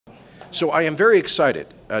So I am very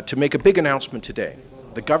excited to make a big announcement today.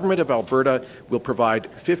 The Government of Alberta will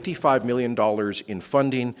provide $55 million in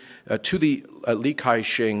funding to the Li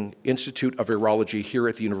Ka-shing Institute of Virology here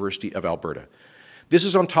at the University of Alberta. This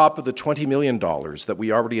is on top of the $20 million that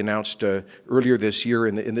we already announced earlier this year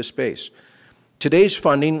in this space. Today's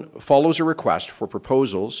funding follows a request for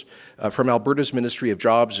proposals from Alberta's Ministry of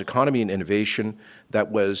Jobs, Economy and Innovation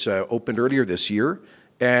that was opened earlier this year,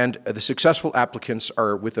 and the successful applicants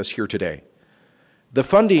are with us here today. The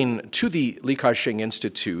funding to the Li Ka-shing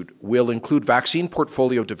Institute will include vaccine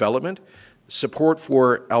portfolio development, support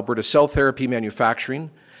for Alberta cell therapy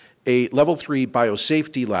manufacturing, a Level 3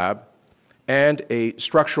 biosafety lab, and a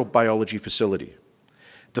structural biology facility.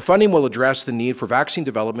 The funding will address the need for vaccine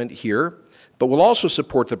development here, but will also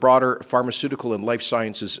support the broader pharmaceutical and life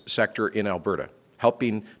sciences sector in Alberta,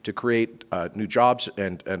 helping to create new jobs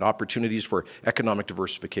and opportunities for economic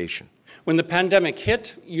diversification. When the pandemic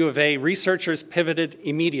hit, U of A researchers pivoted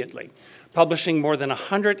immediately, publishing more than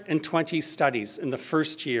 120 studies in the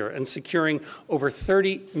first year and securing over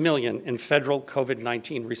 $30 million in federal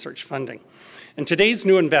COVID-19 research funding. And today's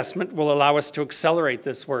new investment will allow us to accelerate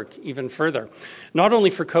this work even further, not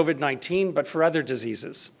only for COVID-19, but for other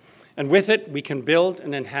diseases. And with it, we can build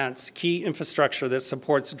and enhance key infrastructure that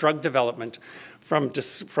supports drug development from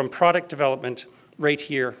product development right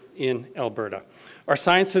here in Alberta. Our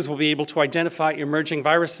sciences will be able to identify emerging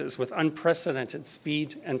viruses with unprecedented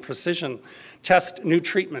speed and precision, test new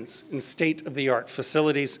treatments in state-of-the-art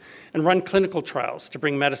facilities, and run clinical trials to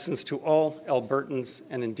bring medicines to all Albertans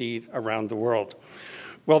and indeed around the world.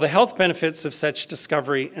 While the health benefits of such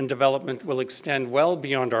discovery and development will extend well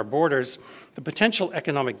beyond our borders, the potential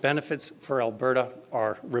economic benefits for Alberta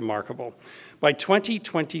are remarkable. By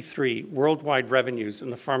 2023, worldwide revenues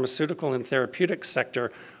in the pharmaceutical and therapeutic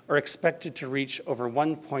sector are expected to reach over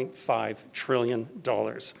 $1.5 trillion.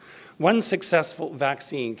 One successful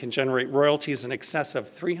vaccine can generate royalties in excess of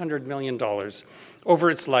 $300 million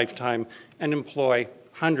over its lifetime and employ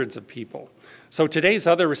hundreds of people. So today's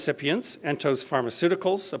other recipients, Entos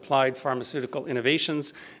Pharmaceuticals, Applied Pharmaceutical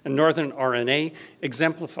Innovations, and Northern RNA,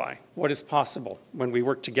 exemplify what is possible when we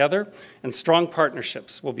work together, and strong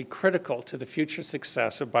partnerships will be critical to the future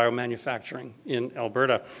success of biomanufacturing in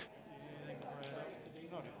Alberta.